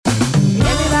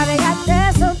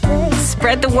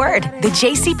Spread the word. The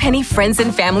JCPenney Friends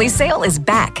and Family Sale is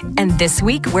back. And this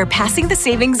week, we're passing the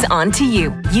savings on to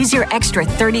you. Use your extra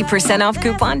 30% off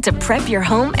coupon to prep your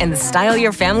home and style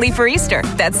your family for Easter.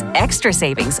 That's extra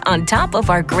savings on top of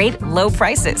our great low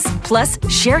prices. Plus,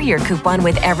 share your coupon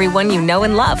with everyone you know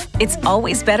and love. It's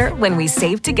always better when we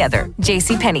save together.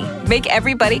 JCPenney. Make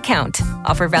everybody count.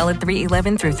 Offer valid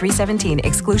 3/11 through 3/17.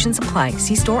 Exclusions apply.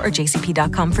 See store or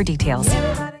jcp.com for details.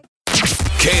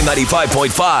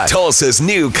 K95.5, Tulsa's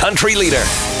new country leader.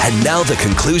 And now the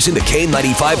conclusion to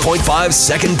K95.5's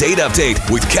second date update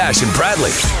with Cash and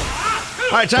Bradley.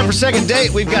 All right, time for second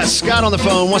date. We've got Scott on the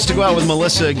phone, wants to go out with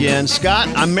Melissa again. Scott,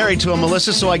 I'm married to a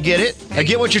Melissa, so I get it. I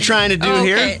get what you're trying to do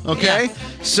here. Okay.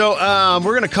 Yeah. So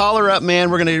we're gonna call her up, man.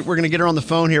 We're gonna get her on the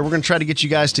phone here. We're gonna try to get you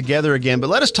guys together again.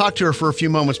 But let us talk to her for a few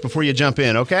moments before you jump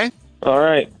in, okay? All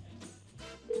right.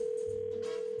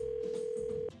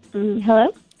 Hello?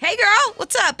 Hey, girl.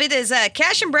 What's up? It is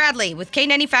Cash and Bradley with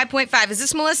K95.5. Is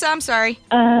this Melissa? I'm sorry.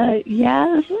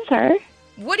 Yeah, this is her.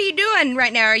 What are you doing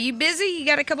right now? Are you busy? You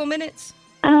got a couple minutes?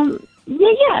 Yeah,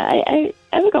 I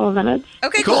have a couple of minutes.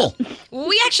 Okay, cool. Well,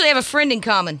 we actually have a friend in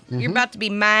common. Mm-hmm. You're about to be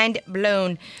mind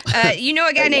blown. You know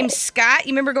a guy named Scott?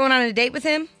 You remember going on a date with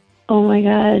him? Oh, my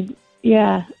God.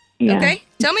 Yeah. Okay.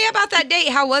 Tell me about that date.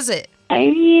 How was it? I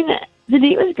mean, the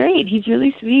date was great. He's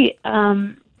really sweet.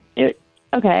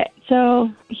 Okay, so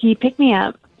he picked me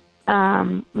up,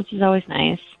 which is always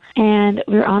nice. And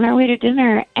we were on our way to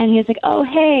dinner, and he was like, oh,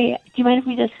 hey, do you mind if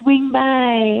we just swing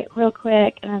by real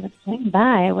quick? And I was like, swing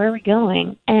by? Where are we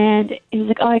going? And he was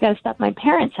like, oh, I got to stop at my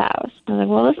parents' house. I was like,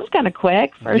 well, this is kind of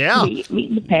quick. First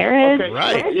meeting the parents. Okay,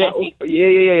 right.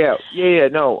 Yeah,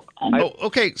 no.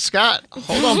 Okay, Scott,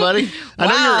 hold on, buddy.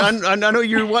 Wow. I know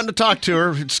you're wanting to talk to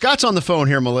her. Scott's on the phone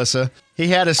here, Melissa. He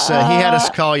had us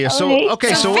call you. So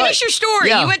finish your story.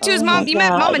 Yeah. You went to his mom. You met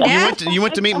mom and dad. You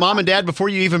went to meet mom and dad before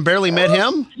you even barely met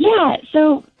him. Yeah.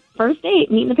 So first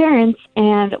date, meeting the parents,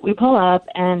 and we pull up,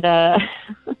 and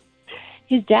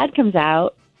his dad comes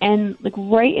out, and like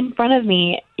right in front of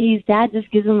me, his dad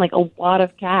just gives him like a wad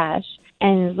of cash,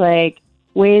 and is like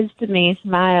waves to me,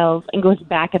 smiles, and goes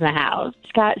back in the house.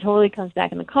 Scott totally comes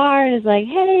back in the car and is like,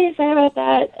 "Hey, sorry about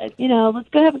that. Let's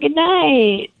go have a good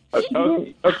night."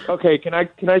 Okay, can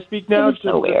I speak now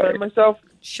to defend myself?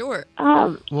 Sure.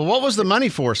 Well, what was the money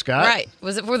for, Scott? Right.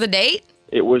 Was it for the date?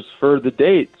 It was for the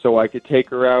date, so I could take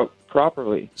her out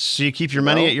properly. So you keep your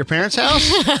money at your parents' house?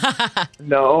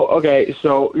 No. Okay,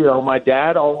 so, my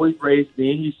dad always raised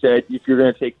me. He said, if you're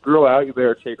going to take a girl out, you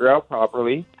better take her out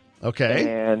properly. Okay.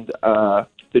 And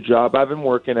the job I've been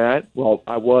working at,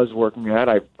 I was working at,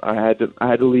 I had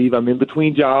to leave. I'm in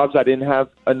between jobs. I didn't have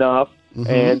enough. Mm-hmm.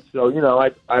 And so,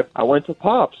 I went to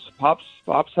Pops. Pops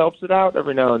helps it out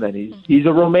every now and then. He's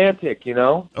a romantic,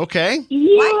 Okay.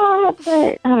 Yeah,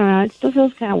 but I don't know. It still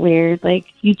feels kind of weird. Like,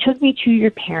 you took me to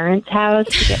your parents' house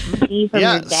to get money from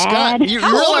your dad. Scott,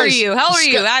 How old are you?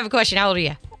 I have a question. How old are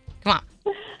you? Come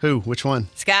on. Who? Which one?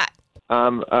 Scott.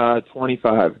 I'm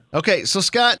 25. Okay, so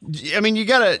Scott, I mean, you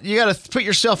gotta put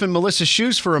yourself in Melissa's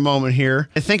shoes for a moment here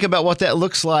and think about what that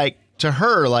looks like to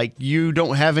her. Like, you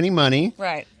don't have any money.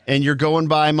 Right. And you're going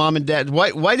by mom and dad.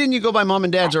 Why didn't you go by mom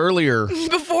and dad's earlier?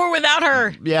 Before, without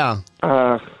her. Yeah.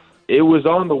 It was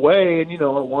on the way, and, I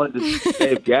wanted to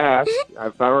save gas.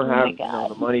 If I don't have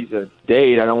the money to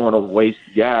date, I don't want to waste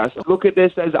gas. Look at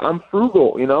this as I'm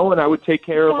frugal, and I would take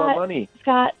care of our money.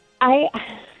 Scott, I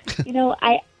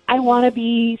want to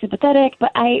be sympathetic,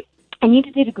 but I need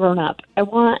to date a grown-up. I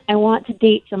want to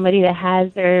date somebody that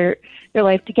has their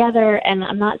life together, and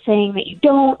I'm not saying that you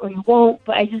don't or you won't,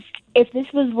 but if this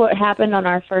was what happened on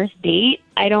our first date,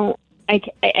 I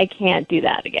can't do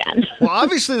that again. Well,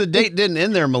 obviously the date didn't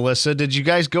end there, Melissa. Did you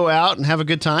guys go out and have a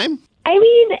good time? I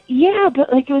mean, yeah, but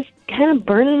it was kind of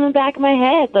burning in the back of my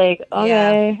head. Like,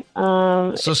 okay,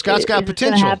 so Scott's got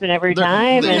potential. It's gonna happen every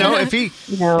time. If he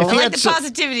had the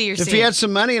positivity you're seeing. If he had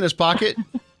some money in his pocket,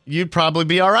 you'd probably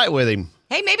be all right with him.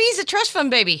 Hey, maybe he's a trust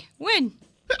fund baby. Win.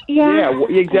 Yeah,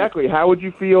 exactly. How would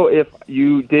you feel if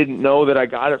you didn't know that I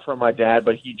got it from my dad,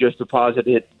 but he just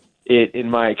deposited it in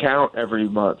my account every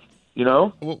month?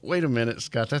 Well, wait a minute,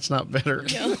 Scott. That's not better.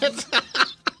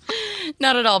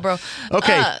 Not at all, bro.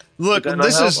 Okay, look,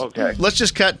 let's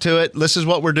just cut to it. This is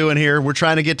what we're doing here. We're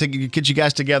trying to get you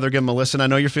guys together again, Melissa. And I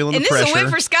know you're feeling the pressure. And this is a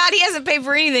win for Scott. He hasn't paid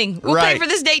for anything. We'll pay for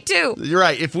this date, too. You're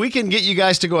right. If we can get you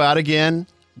guys to go out again,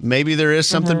 maybe there is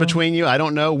something between you. I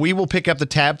don't know. We will pick up the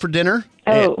tab for dinner.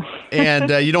 Oh. And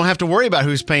you don't have to worry about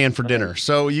who's paying for dinner.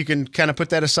 So you can kind of put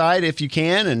that aside if you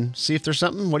can and see if there's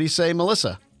something. What do you say,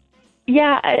 Melissa?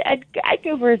 Yeah, I'd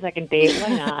go for a second date.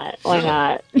 Why not? Why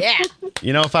not? Yeah.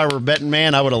 You know, if I were a betting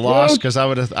man, I would have lost because I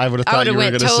would have thought you were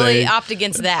going to totally say. opt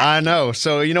against that. I know.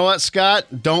 So you know what, Scott?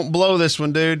 Don't blow this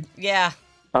one, dude. Yeah.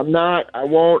 I'm not. I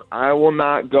won't. I will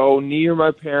not go near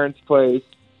my parents' place.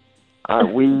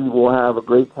 We will have a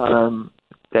great time.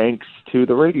 Thanks to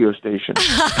the radio station.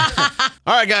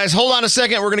 All right, guys, hold on a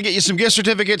second. We're going to get you some gift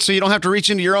certificates so you don't have to reach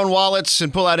into your own wallets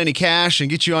and pull out any cash and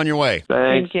get you on your way.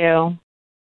 Thanks. Thank you.